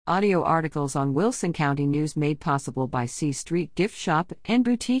Audio articles on Wilson County News made possible by C Street Gift Shop and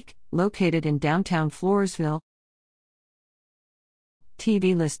Boutique, located in downtown Floresville.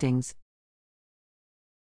 TV listings.